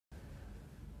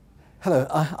Hello,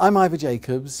 I'm Ivor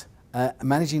Jacobs,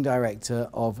 Managing Director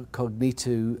of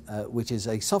Cognitu, which is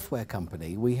a software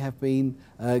company. We have been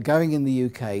going in the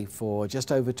UK for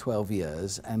just over 12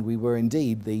 years, and we were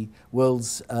indeed the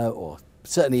world's, or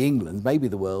certainly England, maybe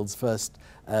the world's first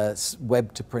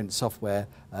web-to-print software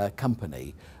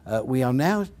company. We are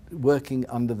now working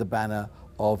under the banner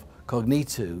of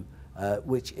Cognitu,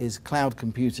 which is cloud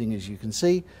computing, as you can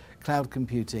see, cloud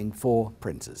computing for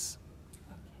printers.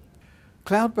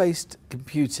 Cloud-based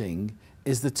computing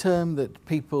is the term that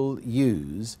people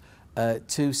use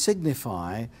to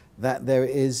signify that there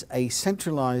is a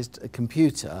centralized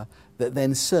computer that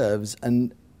then serves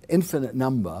an infinite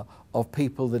number of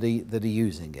people that are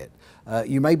using it.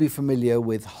 You may be familiar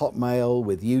with Hotmail,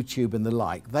 with YouTube and the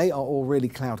like. They are all really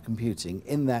cloud computing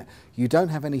in that you don't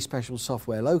have any special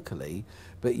software locally,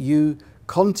 but you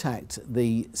contact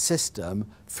the system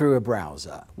through a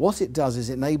browser. What it does is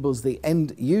it enables the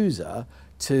end user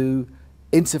to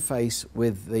interface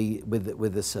with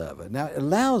the server. Now it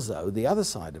allows, though, the other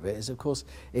side of it is, of course,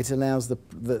 it allows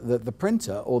the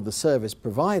printer or the service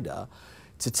provider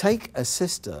to take a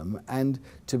system and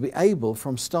to be able,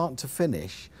 from start to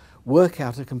finish, work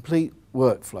out a complete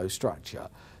workflow structure.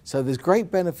 So there's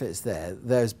great benefits there.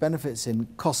 There's benefits in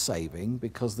cost saving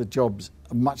because the job's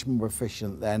much more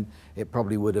efficient than it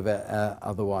probably would have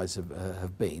otherwise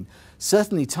have been.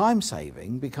 Certainly time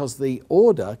saving because the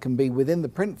order can be within the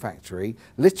print factory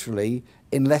literally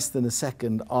in less than a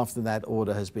second after that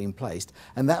order has been placed.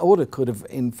 And that order could have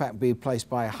in fact been placed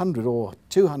by 100 or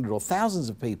 200 or thousands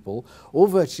of people all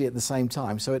virtually at the same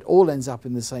time, so it all ends up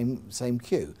in the same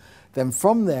queue. Then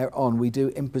from there on we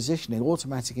do impositioning,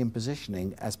 automatic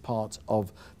impositioning as part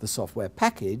of the software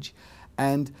package,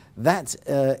 and that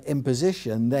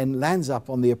imposition then lands up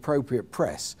on the appropriate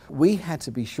press. We had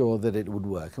to be sure that it would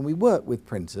work, and we worked with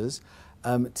printers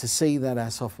to see that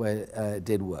our software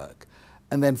did work.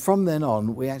 And then from then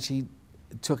on we actually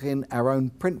took in our own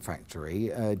print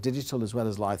factory, digital as well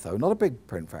as litho, not a big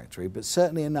print factory, but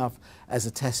certainly enough as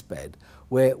a test bed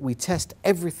where we test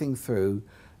everything through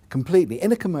completely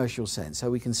in a commercial sense, so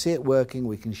we can see it working,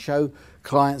 we can show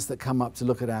clients that come up to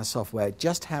look at our software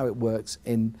just how it works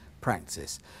in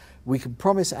practice. We can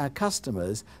promise our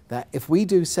customers that if we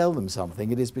do sell them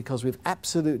something, it is because we've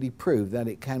absolutely proved that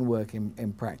it can work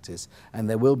in practice and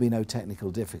there will be no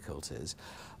technical difficulties.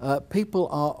 People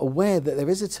are aware that there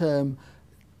is a term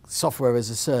software as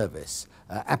a service,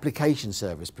 application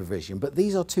service provision, but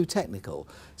these are too technical.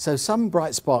 So some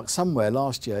bright spark somewhere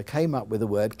last year came up with the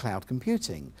word cloud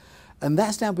computing, and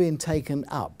that's now being taken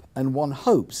up, and one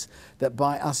hopes that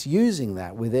by us using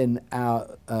that within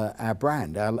our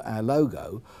brand, our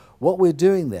logo, what we're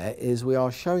doing there is we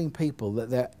are showing people that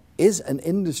there is an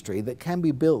industry that can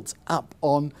be built up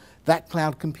on that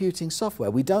cloud computing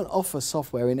software. We don't offer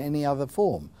software in any other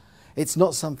form. It's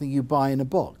not something you buy in a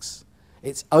box.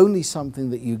 It's only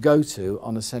something that you go to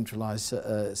on a centralized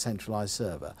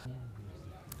server.